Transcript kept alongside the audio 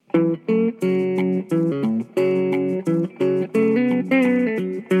Welcome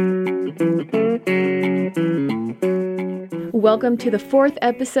to the 4th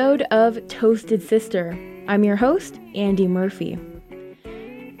episode of Toasted Sister. I'm your host, Andy Murphy.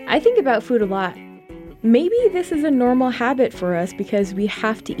 I think about food a lot. Maybe this is a normal habit for us because we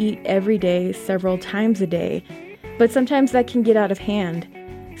have to eat every day, several times a day, but sometimes that can get out of hand.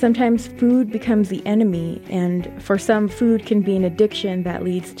 Sometimes food becomes the enemy, and for some, food can be an addiction that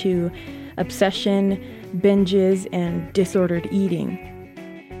leads to obsession, binges, and disordered eating.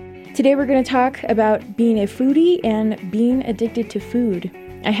 Today we're going to talk about being a foodie and being addicted to food.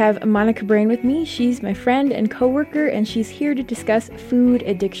 I have Monica Braine with me. She's my friend and coworker, and she's here to discuss food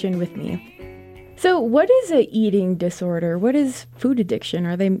addiction with me. So what is a eating disorder? What is food addiction?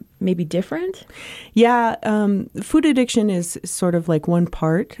 Are they maybe different? Yeah, food addiction is sort of like one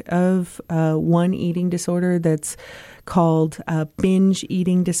part of one eating disorder that's called binge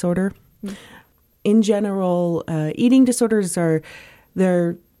eating disorder. Mm-hmm. In general, eating disorders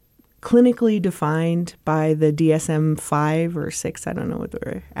they're clinically defined by the DSM-5 or 6, I don't know what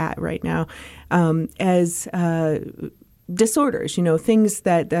we're at right now, as disorders, things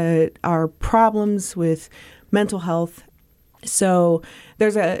that are problems with mental health. So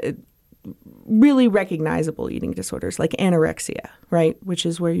there's a really recognizable eating disorders like anorexia, right, which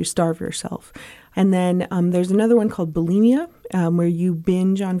is where you starve yourself. And then there's another one called bulimia, where you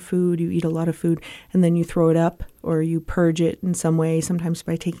binge on food, you eat a lot of food, and then you throw it up or you purge it in some way, sometimes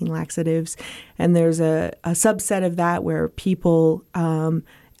by taking laxatives. And there's a subset of that where people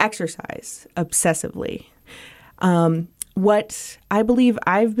exercise obsessively. What I believe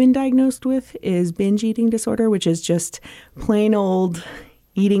I've been diagnosed with is binge eating disorder, which is just plain old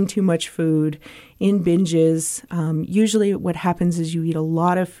eating too much food in binges. Usually what happens is you eat a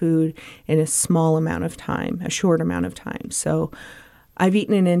lot of food in a small amount of time, a short amount of time. So I've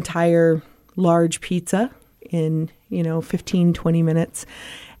eaten an entire large pizza in, 15, 20 minutes.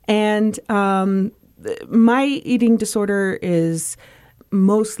 And my eating disorder is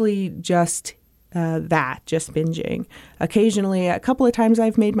mostly just just binging. Occasionally, a couple of times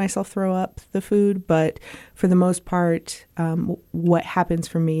I've made myself throw up the food, but for the most part, what happens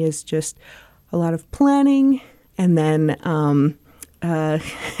for me is just a lot of planning and then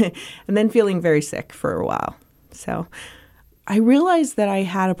feeling very sick for a while. So I realized that I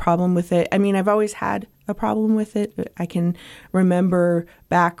had a problem with it. I mean, I've always had a problem with it. I can remember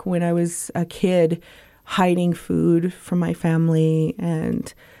back when I was a kid hiding food from my family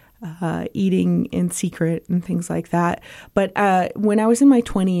and eating in secret and things like that. But when I was in my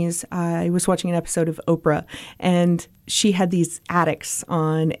 20s, I was watching an episode of Oprah, and she had these addicts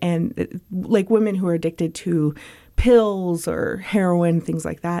on, and like women who are addicted to pills or heroin, things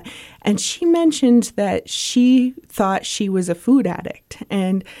like that. And she mentioned that she thought she was a food addict.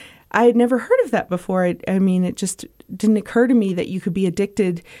 And I had never heard of that before. It just didn't occur to me that you could be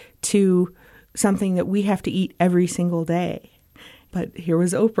addicted to something that we have to eat every single day. But here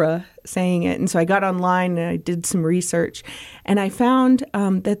was Oprah saying it. And so I got online and I did some research. And I found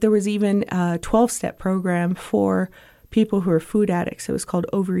that there was even a 12-step program for people who are food addicts. It was called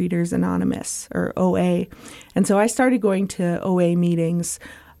Overeaters Anonymous, or OA. And so I started going to OA meetings.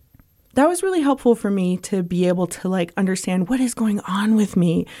 That was really helpful for me to be able to understand what is going on with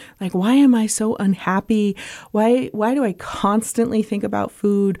me. Why am I so unhappy? Why do I constantly think about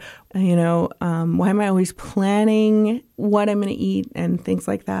food? Why am I always planning what I'm going to eat and things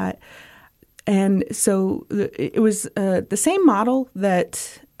like that? And so it was the same model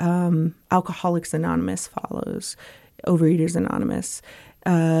that Alcoholics Anonymous follows, Overeaters Anonymous.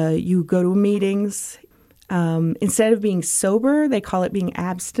 You go to meetings. Instead of being sober, they call it being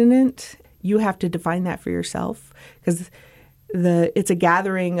abstinent. You have to define that for yourself because it's a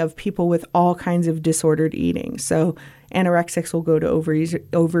gathering of people with all kinds of disordered eating. So anorexics will go to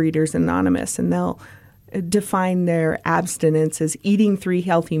Overeaters Anonymous, and they'll define their abstinence as eating 3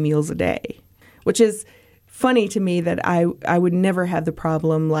 healthy meals a day, which is funny to me that I would never have the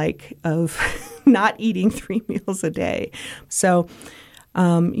problem of not eating 3 meals a day. So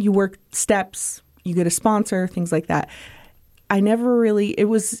you work steps. You get a sponsor, things like that. I never really, it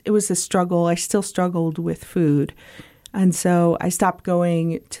was a struggle. I still struggled with food. And so I stopped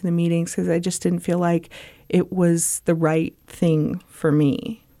going to the meetings because I just didn't feel like it was the right thing for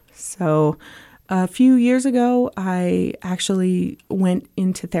me. So a few years ago, I actually went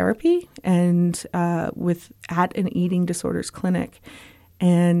into therapy and at an eating disorders clinic.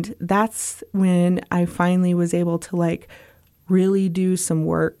 And that's when I finally was able to really do some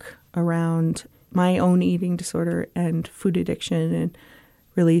work around my own eating disorder and food addiction and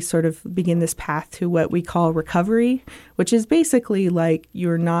really sort of begin this path to what we call recovery, which is basically like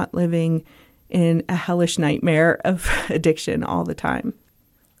you're not living in a hellish nightmare of addiction all the time.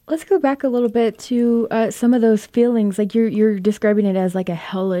 Let's go back a little bit to some of those feelings. Like you're describing it as like a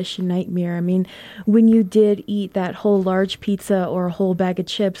hellish nightmare. I mean, when you did eat that whole large pizza or a whole bag of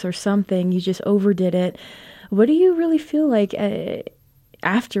chips or something, you just overdid it. What do you really feel like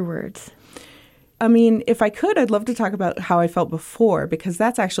afterwards? I mean, if I could, I'd love to talk about how I felt before, because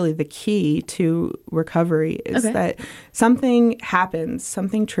that's actually the key to recovery is that something happens,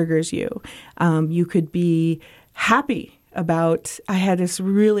 something triggers you. You could be happy about, I had this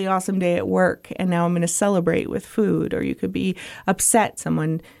really awesome day at work and now I'm going to celebrate with food. Or you could be upset.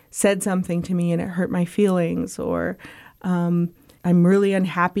 Someone said something to me and it hurt my feelings. Or I'm really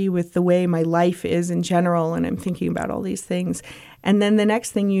unhappy with the way my life is in general, and I'm thinking about all these things. And then the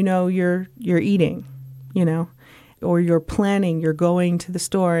next thing you know, you're eating, or you're planning, you're going to the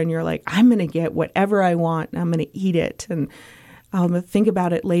store and you're like, I'm going to get whatever I want and I'm going to eat it and I'll think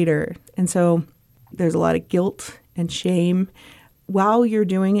about it later. And so there's a lot of guilt and shame while you're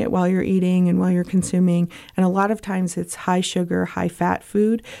doing it, while you're eating and while you're consuming. And a lot of times it's high sugar, high fat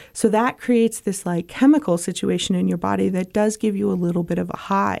food. So that creates this like chemical situation in your body that does give you a little bit of a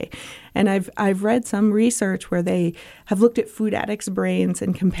high. And I've read some research where they have looked at food addicts' brains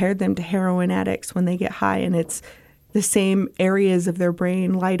and compared them to heroin addicts when they get high, and it's the same areas of their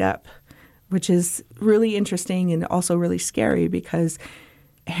brain light up, which is really interesting and also really scary because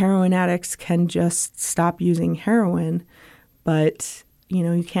heroin addicts can just stop using heroin. But,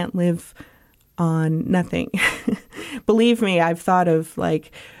 you can't live on nothing. Believe me, I've thought of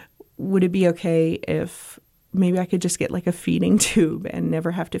like, would it be okay if maybe I could just get like a feeding tube and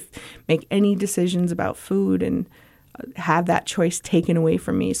never have to make any decisions about food and have that choice taken away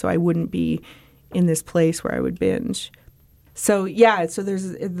from me so I wouldn't be in this place where I would binge. So, so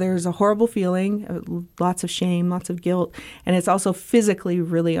there's a horrible feeling, lots of shame, lots of guilt, and it's also physically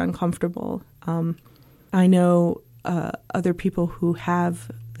really uncomfortable. I know other people who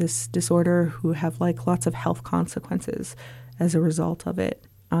have this disorder who have like lots of health consequences as a result of it,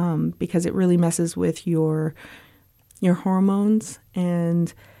 because it really messes with your hormones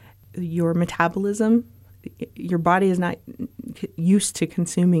and your metabolism. Your body is not used to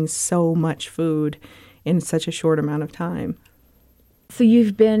consuming so much food in such a short amount of time. So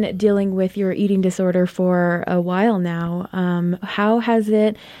you've been dealing with your eating disorder for a while now. How has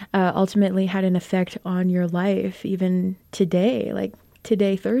it ultimately had an effect on your life, even today, like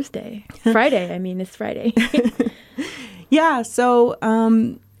today, Thursday? Friday, I mean, it's Friday. So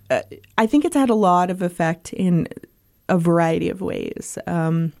I think it's had a lot of effect in a variety of ways.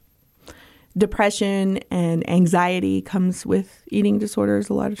 Depression and anxiety comes with eating disorders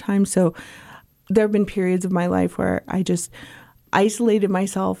a lot of times. So there have been periods of my life where I just isolated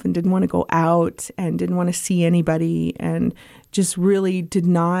myself and didn't want to go out and didn't want to see anybody and just really did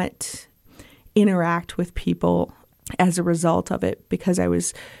not interact with people as a result of it because I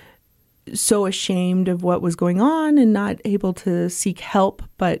was so ashamed of what was going on and not able to seek help.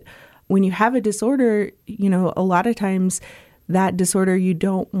 But when you have a disorder, a lot of times that disorder, you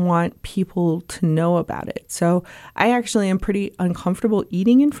don't want people to know about it. So I actually am pretty uncomfortable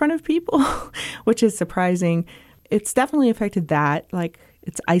eating in front of people, which is surprising. It's definitely affected that. Like,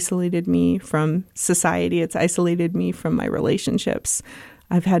 it's isolated me from society. It's isolated me from my relationships.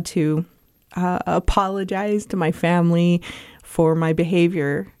 I've had to apologize to my family for my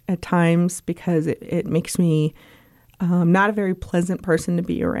behavior at times because it makes me not a very pleasant person to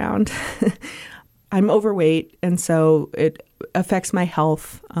be around. I'm overweight, and so it affects my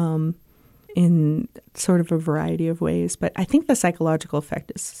health in sort of a variety of ways. But I think the psychological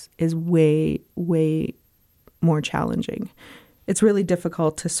effect is way, way more challenging. It's really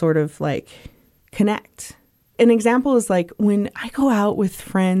difficult to sort of like connect. An example is like when I go out with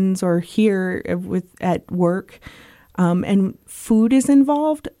friends or here at work and food is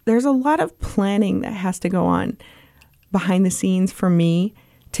involved, there's a lot of planning that has to go on behind the scenes for me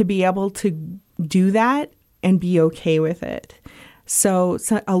to be able to do that and be okay with it. So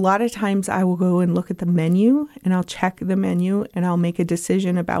a lot of times I will go and look at the menu and I'll check the menu and I'll make a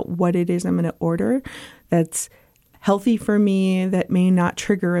decision about what it is I'm going to order that's healthy for me, that may not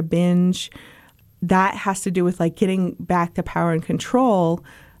trigger a binge. That has to do with like getting back the power and control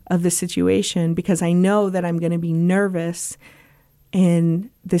of the situation because I know that I'm going to be nervous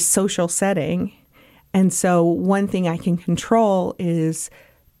in this social setting. And so one thing I can control is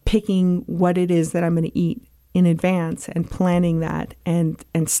picking what it is that I'm going to eat in advance and planning that and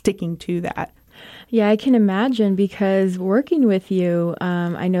sticking to that. Yeah, I can imagine because working with you,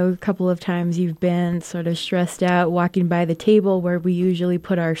 I know a couple of times you've been sort of stressed out walking by the table where we usually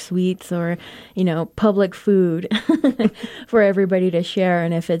put our sweets or, public food for everybody to share.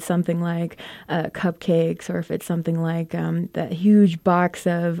 And if it's something like cupcakes or if it's something like that huge box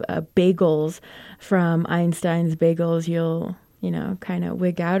of bagels from Einstein's Bagels, you'll kind of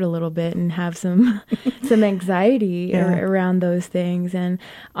wig out a little bit and have some anxiety around those things. And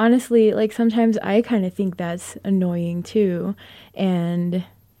honestly, like sometimes I kind of think that's annoying too. And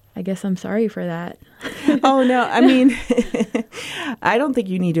I guess I'm sorry for that. Oh, no. I mean, I don't think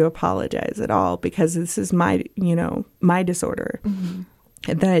you need to apologize at all because this is my disorder. Mm-hmm.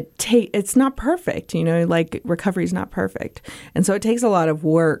 It's not perfect, like recovery is not perfect. And so it takes a lot of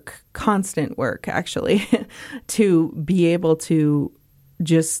work, constant work, actually, to be able to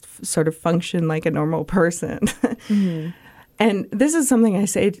just sort of function like a normal person. Mm-hmm. And this is something I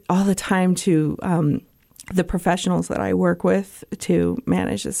say all the time to the professionals that I work with to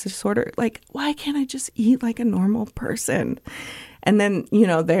manage this disorder. Like, why can't I just eat like a normal person? And then,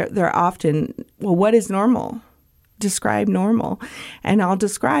 they're often, well, what is normal? Describe normal. And I'll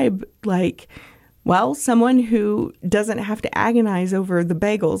describe someone who doesn't have to agonize over the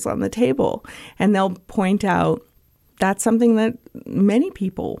bagels on the table. And they'll point out that's something that many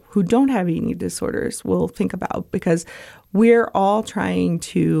people who don't have eating disorders will think about because we're all trying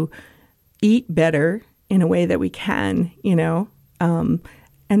to eat better in a way that we can, and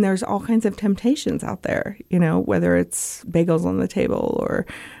there's all kinds of temptations out there, whether it's bagels on the table or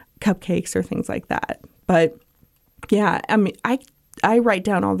cupcakes or things like that. But yeah, I mean, I write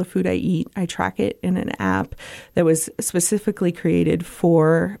down all the food I eat. I track it in an app that was specifically created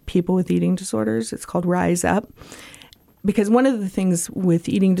for people with eating disorders. It's called Rise Up. Because one of the things with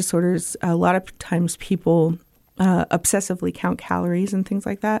eating disorders, a lot of times people obsessively count calories and things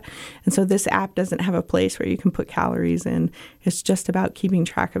like that. And so this app doesn't have a place where you can put calories in. It's just about keeping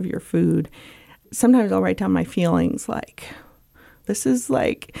track of your food. Sometimes I'll write down my feelings like, this is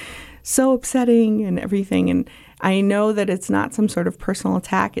like so upsetting and everything. And I know that it's not some sort of personal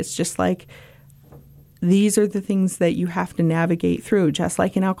attack. It's just like, these are the things that you have to navigate through. Just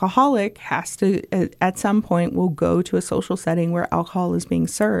like an alcoholic has to, at some point, will go to a social setting where alcohol is being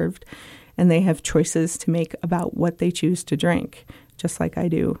served, and they have choices to make about what they choose to drink, just like I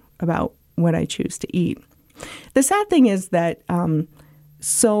do about what I choose to eat. The sad thing is that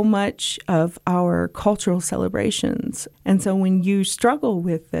so much of our cultural celebrations, and so when you struggle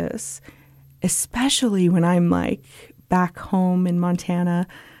with this, especially when I'm like back home in Montana,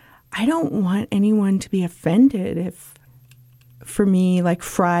 I don't want anyone to be offended if, for me, like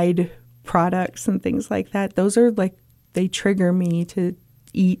fried products and things like that, those are like, they trigger me to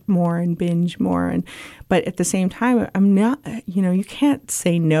eat more and binge more. But at the same time, I'm not, you can't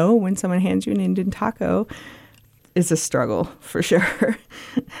say no when someone hands you an Indian taco. It's a struggle for sure.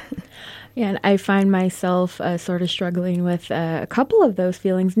 Yeah, and I find myself sort of struggling with a couple of those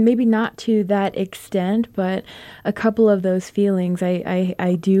feelings, maybe not to that extent, but a couple of those feelings.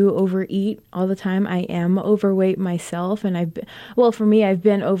 I do overeat all the time. I am overweight myself, and for me, I've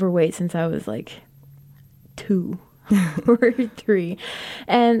been overweight since I was like 2 or 3.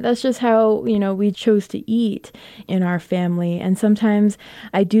 And that's just how, we chose to eat in our family. And sometimes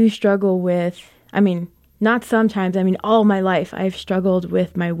I do struggle with, not sometimes, all my life I've struggled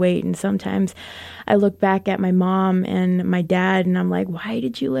with my weight. And sometimes I look back at my mom and my dad and I'm like, why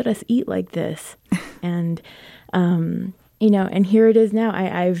did you let us eat like this? And, and here it is now.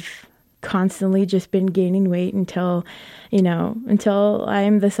 I've constantly just been gaining weight until I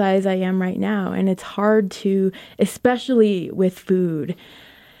am the size I am right now. And it's hard to, especially with food,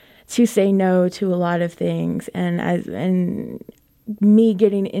 to say no to a lot of things. And me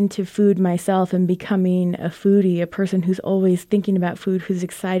getting into food myself and becoming a foodie, a person who's always thinking about food, who's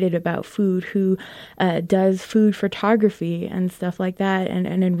excited about food, who does food photography and stuff like that,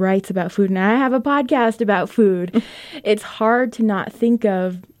 and writes about food. And I have a podcast about food. It's hard to not think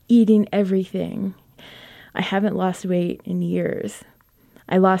of eating everything. I haven't lost weight in years.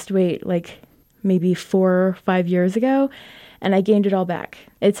 I lost weight like maybe 4 or 5 years ago, and I gained it all back.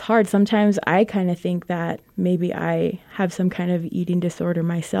 It's hard. Sometimes I kind of think that maybe I have some kind of eating disorder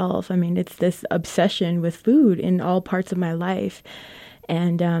myself. It's this obsession with food in all parts of my life.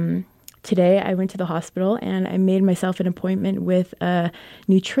 And today I went to the hospital and I made myself an appointment with a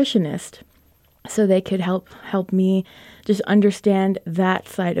nutritionist so they could help me just understand that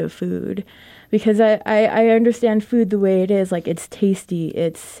side of food. Because I understand food the way it is, like it's tasty,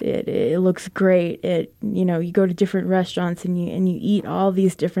 it looks great. You go to different restaurants and you eat all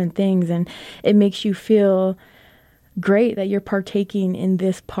these different things, and it makes you feel great that you're partaking in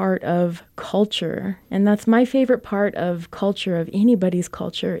this part of culture. And that's my favorite part of culture, of anybody's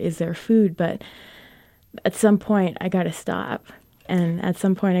culture, is their food. But at some point, I got to stop. And at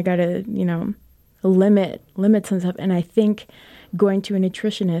some point, I got to, limit some stuff. And I think going to a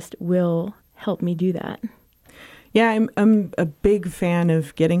nutritionist will help me do that. Yeah, I'm a big fan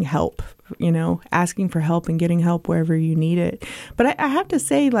of getting help, asking for help and getting help wherever you need it. But I have to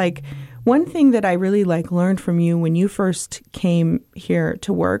say, like, one thing that I really learned from you when you first came here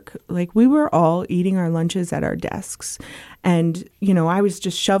to work, like, we were all eating our lunches at our desks. And, I was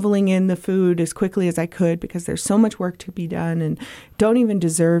just shoveling in the food as quickly as I could because there's so much work to be done and don't even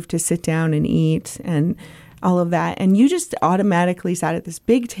deserve to sit down and eat and all of that. And you just automatically sat at this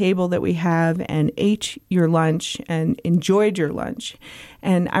big table that we have and ate your lunch and enjoyed your lunch.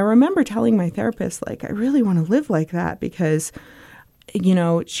 And I remember telling my therapist, like, I really want to live like that because,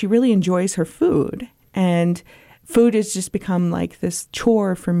 she really enjoys her food. And food has just become like this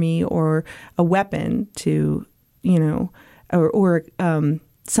chore for me, or a weapon to, or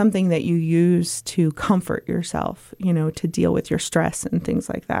something that you use to comfort yourself, to deal with your stress and things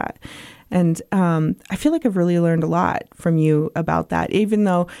like that. And I feel like I've really learned a lot from you about that, even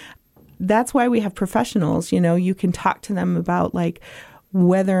though that's why we have professionals. You can talk to them about, like,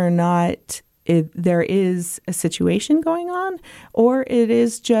 whether or not there is a situation going on, or it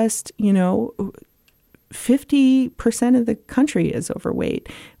is just, 50% of the country is overweight.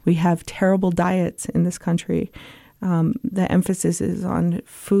 We have terrible diets in this country. The emphasis is on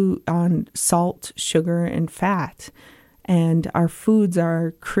food, on salt, sugar, and fat. And our foods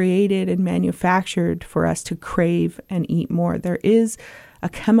are created and manufactured for us to crave and eat more. There is a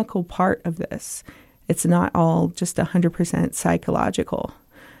chemical part of this. It's not all just 100% psychological.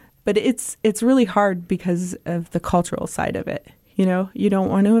 But it's really hard because of the cultural side of it. You don't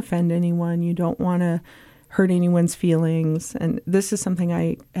want to offend anyone. You don't want to hurt anyone's feelings. And this is something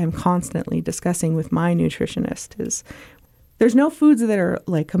I am constantly discussing with my nutritionist is there's no foods that are,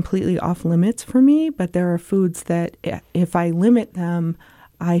 like, completely off limits for me, but there are foods that if I limit them,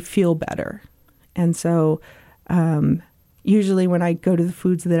 I feel better. And so usually when I go to the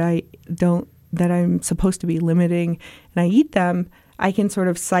foods that I'm supposed to be limiting and I eat them, I can sort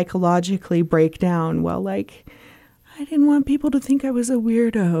of psychologically break down, well, like, I didn't want people to think I was a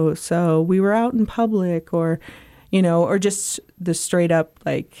weirdo, so we were out in public, or just the straight up,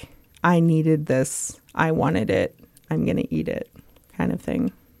 like, I needed this, I wanted it, I'm going to eat it kind of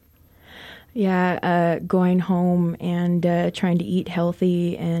thing. Yeah, going home and trying to eat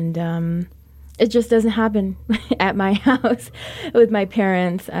healthy, and it just doesn't happen at my house with my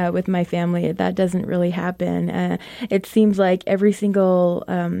parents, with my family. That doesn't really happen. It seems like every single,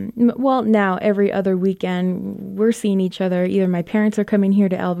 now every other weekend, we're seeing each other. Either my parents are coming here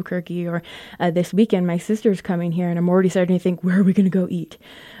to Albuquerque, or this weekend my sister's coming here, and I'm already starting to think, where are we going to go eat?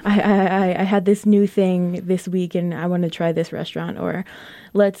 I had this new thing this week, and I want to try this restaurant, or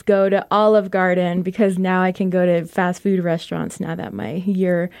let's go to Olive Garden because now I can go to fast food restaurants now that my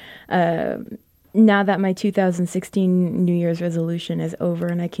 2016 New Year's resolution is over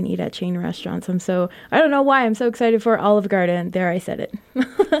and I can eat at chain restaurants. I don't know why I'm so excited for Olive Garden. There, I said it.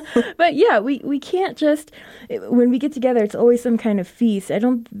 But yeah, we can't just, when we get together, it's always some kind of feast. I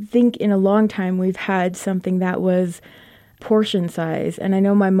don't think in a long time we've had something that was portion size. And I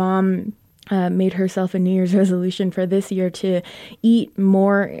know my mom made herself a New Year's resolution for this year to eat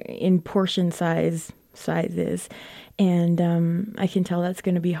more in portion sizes. And I can tell that's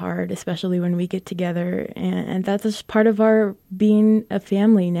going to be hard, especially when we get together. And that's just part of our being a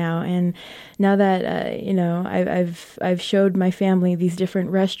family now. And now that, I've showed my family these different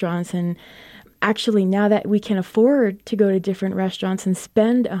restaurants, and actually now that we can afford to go to different restaurants and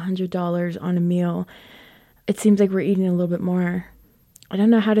spend $100 on a meal, it seems like we're eating a little bit more. I don't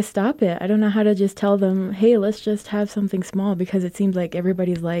know how to stop it. I don't know how to just tell them, hey, let's just have something small, because it seems like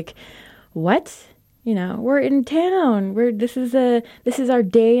everybody's like, what? We're in town. This is our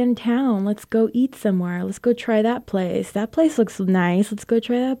day in town. Let's go eat somewhere. Let's go try that place. That place looks nice. Let's go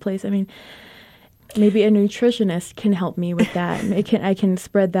try that place. I mean, maybe a nutritionist can help me with that. I can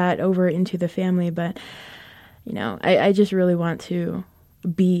spread that over into the family, but I just really want to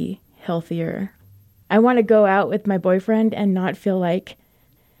be healthier. I want to go out with my boyfriend and not feel like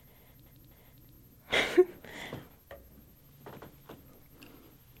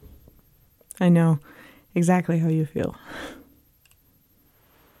I know exactly how you feel.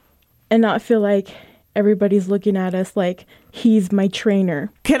 And not feel like everybody's looking at us like he's my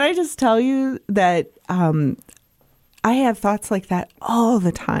trainer. Can I just tell you that I have thoughts like that all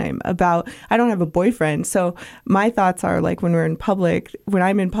the time about, I don't have a boyfriend. So my thoughts are like when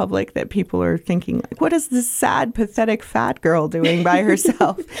I'm in public, that people are thinking like, what is this sad, pathetic fat girl doing by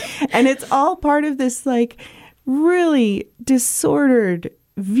herself? And it's all part of this like really disordered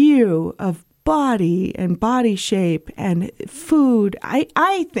view of body and body shape and food.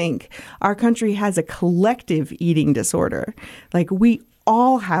 I think our country has a collective eating disorder. Like we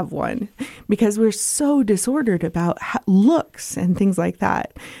all have one because we're so disordered about looks and things like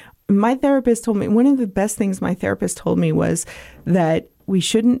that. My therapist told me, one of the best things my therapist told me was that we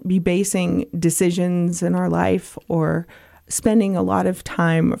shouldn't be basing decisions in our life or spending a lot of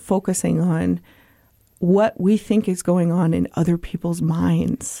time focusing on what we think is going on in other people's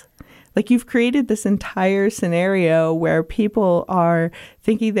minds. Like you've created this entire scenario where people are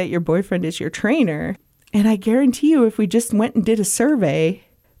thinking that your boyfriend is your trainer. And I guarantee you, if we just went and did a survey,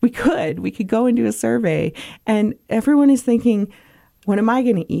 we could go and do a survey. And everyone is thinking, what am I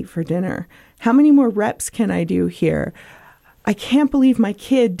going to eat for dinner? How many more reps can I do here? I can't believe my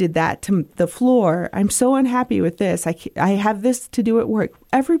kid did that to the floor. I'm so unhappy with this. I have this to do at work.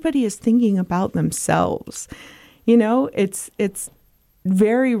 Everybody is thinking about themselves. You know, it's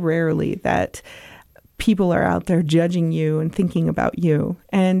very rarely that people are out there judging you and thinking about you.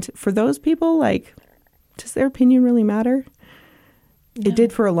 And for those people, like, does their opinion really matter? No. It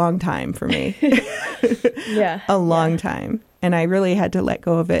did for a long time for me. Yeah. A long time. And I really had to let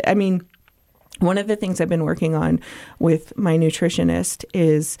go of it. I mean, one of the things I've been working on with my nutritionist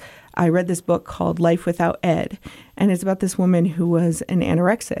is I read this book called Life Without Ed. And it's about this woman who was an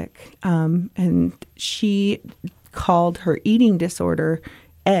anorexic. And she called her eating disorder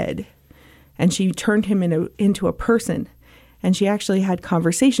Ed. And she turned him into a person. And she actually had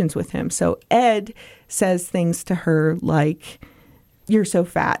conversations with him. So Ed says things to her like, you're so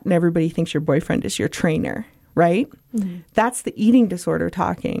fat and everybody thinks your boyfriend is your trainer, right? Mm-hmm. That's the eating disorder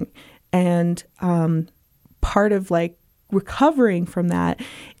talking. And part of like recovering from that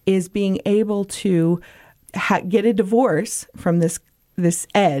is being able to get a divorce from this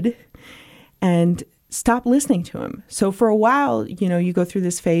Ed and stop listening to him. So for a while, you know, you go through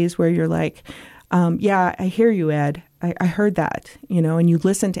this phase where you're like, yeah, I hear you, Ed. I heard that, you know, and you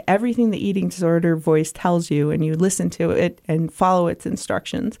listen to everything the eating disorder voice tells you and you listen to it and follow its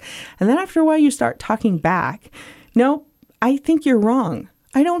instructions. And then after a while, you start talking back. No, I think you're wrong.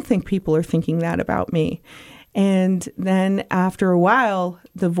 I don't think people are thinking that about me. And then after a while,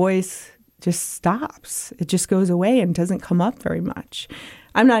 the voice just stops. It just goes away and doesn't come up very much.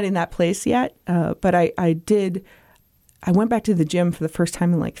 I'm not in that place yet, but I went back to the gym for the first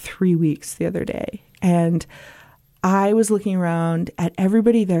time in like 3 weeks the other day. And I was looking around at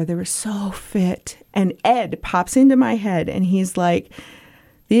everybody there. They were so fit. And Ed pops into my head and he's like,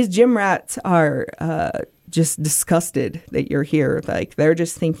 these gym rats are just disgusted that you're here. Like they're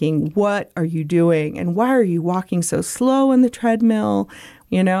just thinking, what are you doing? And why are you walking so slow on the treadmill?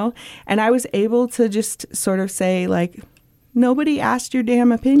 You know? And I was able to just sort of say like, nobody asked your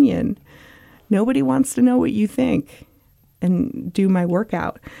damn opinion. Nobody wants to know what you think, and do my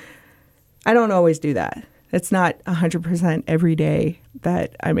workout. I don't always do that. It's not 100% every day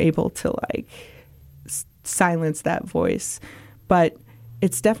that I'm able to like silence that voice, but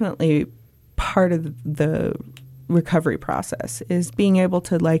it's definitely part of the recovery process is being able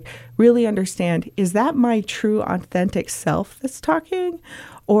to like really understand, is that my true authentic self that's talking,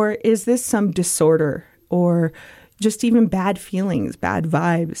 or is this some disorder or just even bad feelings, bad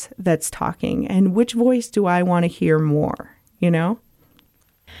vibes that's talking, and which voice do I want to hear more, you know?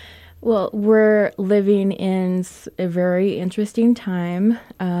 Well, we're living in a very interesting time,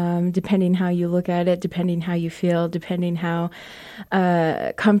 depending how you look at it, depending how you feel, depending how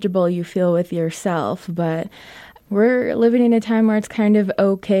comfortable you feel with yourself. But we're living in a time where it's kind of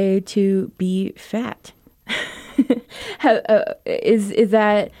okay to be fat. Is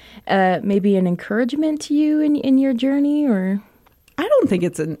that maybe an encouragement to you in your journey, or? I don't think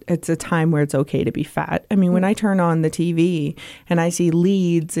it's a time where it's okay to be fat. I mean, when I turn on the TV and I see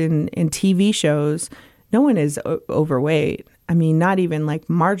leads in TV shows, no one is overweight. I mean, not even like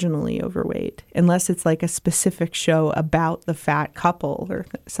marginally overweight, unless it's like a specific show about the fat couple or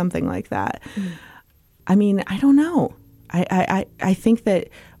something like that. Mm. I mean, I don't know. I think that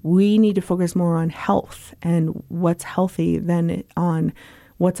we need to focus more on health and what's healthy than on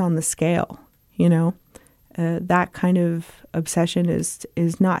what's on the scale, you know? That kind of obsession is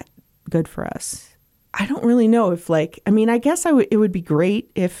not good for us. I don't really know if I guess it would be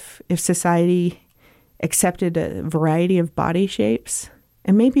great if society accepted a variety of body shapes,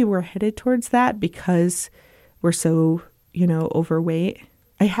 and maybe we're headed towards that because we're so, you know, overweight.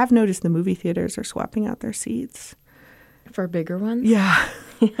 I have noticed the movie theaters are swapping out their seats. For bigger ones? Yeah.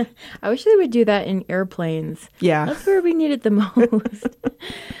 I wish they would do that in airplanes. Yeah. That's where we need it the most.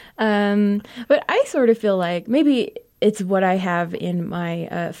 But I sort of feel like maybe it's what I have in my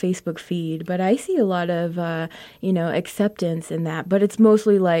Facebook feed, but I see a lot of, acceptance in that. But it's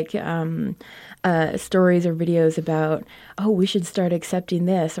mostly like stories or videos about, oh, we should start accepting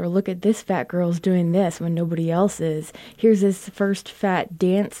this, or look at this fat girl's doing this when nobody else is. Here's this first fat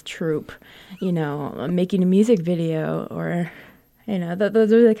dance troupe, making a music video, or...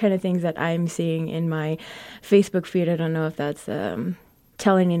 those are the kind of things that I'm seeing in my Facebook feed. I don't know if that's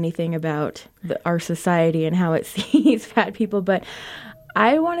telling anything about our society and how it sees fat people, but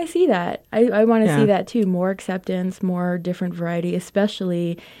I want to see that. I want to see that too. More acceptance, more different variety,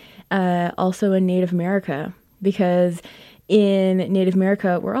 especially also in Native America, because in Native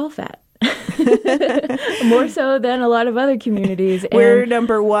America, we're all fat. More so than a lot of other communities. We're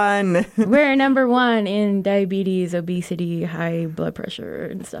number one. We're number one in diabetes, obesity, high blood pressure,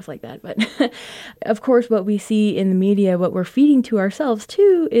 and stuff like that. But of course, what we see in the media, what we're feeding to ourselves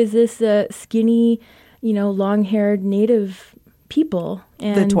too, is this skinny, long-haired Native people.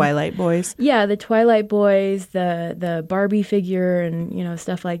 And the Twilight Boys. Yeah, the Twilight Boys, the Barbie figure, and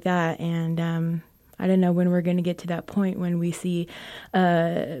stuff like that. And I don't know when we're going to get to that point when we see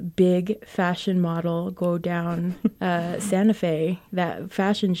a big fashion model go down Santa Fe, that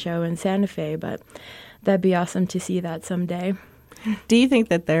fashion show in Santa Fe, but that'd be awesome to see that someday. Do you think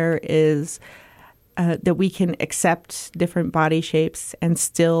that there is, that we can accept different body shapes and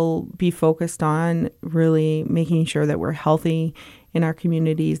still be focused on really making sure that we're healthy in our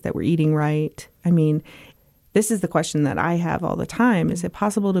communities, that we're eating right? I mean, this is the question that I have all the time. Is it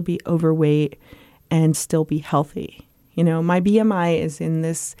possible to be overweight and still be healthy? My BMI is in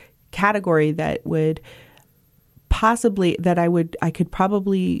this category that would possibly, I could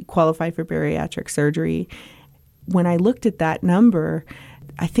probably qualify for bariatric surgery. When I looked at that number,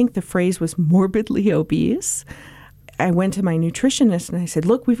 I think the phrase was morbidly obese. I went to my nutritionist and I said,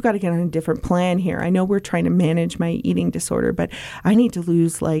 look, we've got to get on a different plan here. I know we're trying to manage my eating disorder, but I need to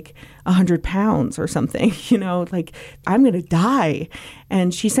lose like 100 pounds or something, like I'm going to die.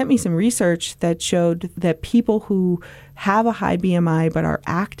 And she sent me some research that showed that people who have a high BMI but are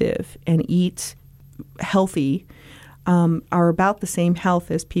active and eat healthy are about the same health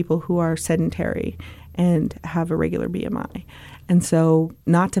as people who are sedentary and have a regular BMI. And so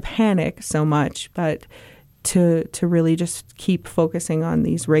not to panic so much, but to really just keep focusing on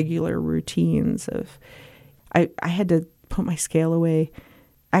these regular routines of, I had to put my scale away.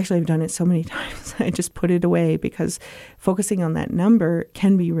 Actually, I've done it so many times. I just put it away because focusing on that number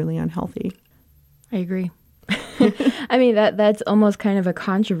can be really unhealthy. I agree. I mean, that's almost kind of a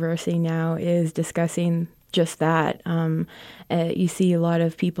controversy now, is discussing just that. You see a lot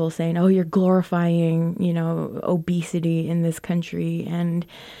of people saying, oh, you're glorifying, obesity in this country. And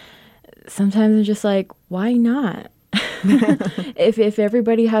sometimes I'm just like, why not? If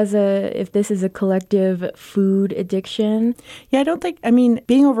everybody if this is a collective food addiction. Yeah,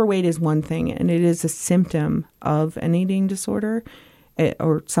 being overweight is one thing, and it is a symptom of an eating disorder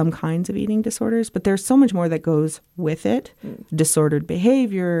or some kinds of eating disorders, but there's so much more that goes with it. Disordered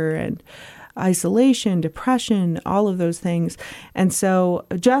behavior and isolation, depression, all of those things. And so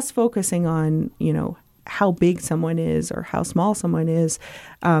just focusing on, how big someone is or how small someone is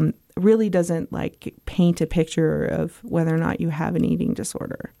really doesn't paint a picture of whether or not you have an eating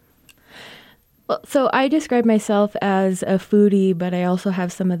disorder. Well, so I describe myself as a foodie, but I also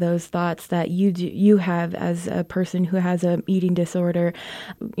have some of those thoughts that you have as a person who has an eating disorder.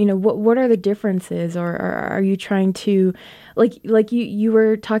 What are the differences, or are you trying to, like you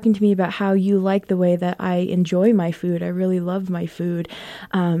were talking to me about how you like the way that I enjoy my food. I really love my food.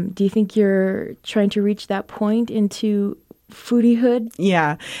 Do you think you're trying to reach that point into foodiehood?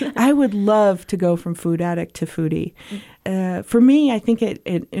 Yeah, I would love to go from food addict to foodie. For me, I think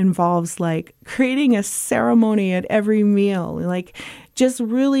it involves creating a ceremony at every meal, just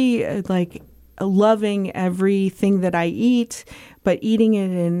really loving everything that I eat, but eating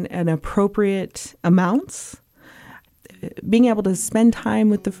it in an appropriate amounts. Being able to spend time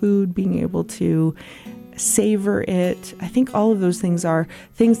with the food, being able to savor it. I think all of those things are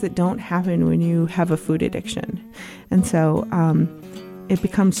things that don't happen when you have a food addiction. And so it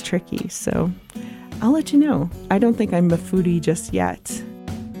becomes tricky. So I'll let you know. I don't think I'm a foodie just yet.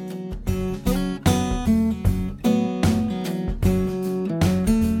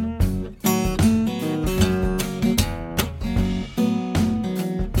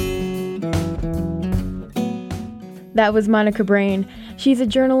 That was Monica Braine. She's a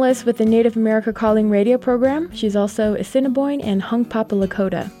journalist with the Native America Calling radio program. She's also Assiniboine and Hunkpapa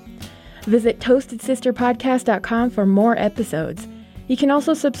Lakota. Visit toastedsisterpodcast.com for more episodes. You can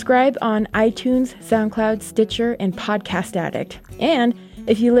also subscribe on iTunes, SoundCloud, Stitcher, and Podcast Addict. And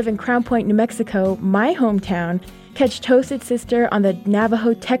if you live in Crown Point, New Mexico, my hometown, catch Toasted Sister on the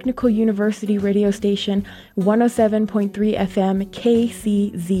Navajo Technical University radio station 107.3 FM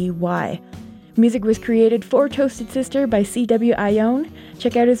KCZY. Music was created for Toasted Sister by C.W. Ione.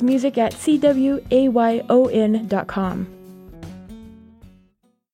 Check out his music at cwayon.com.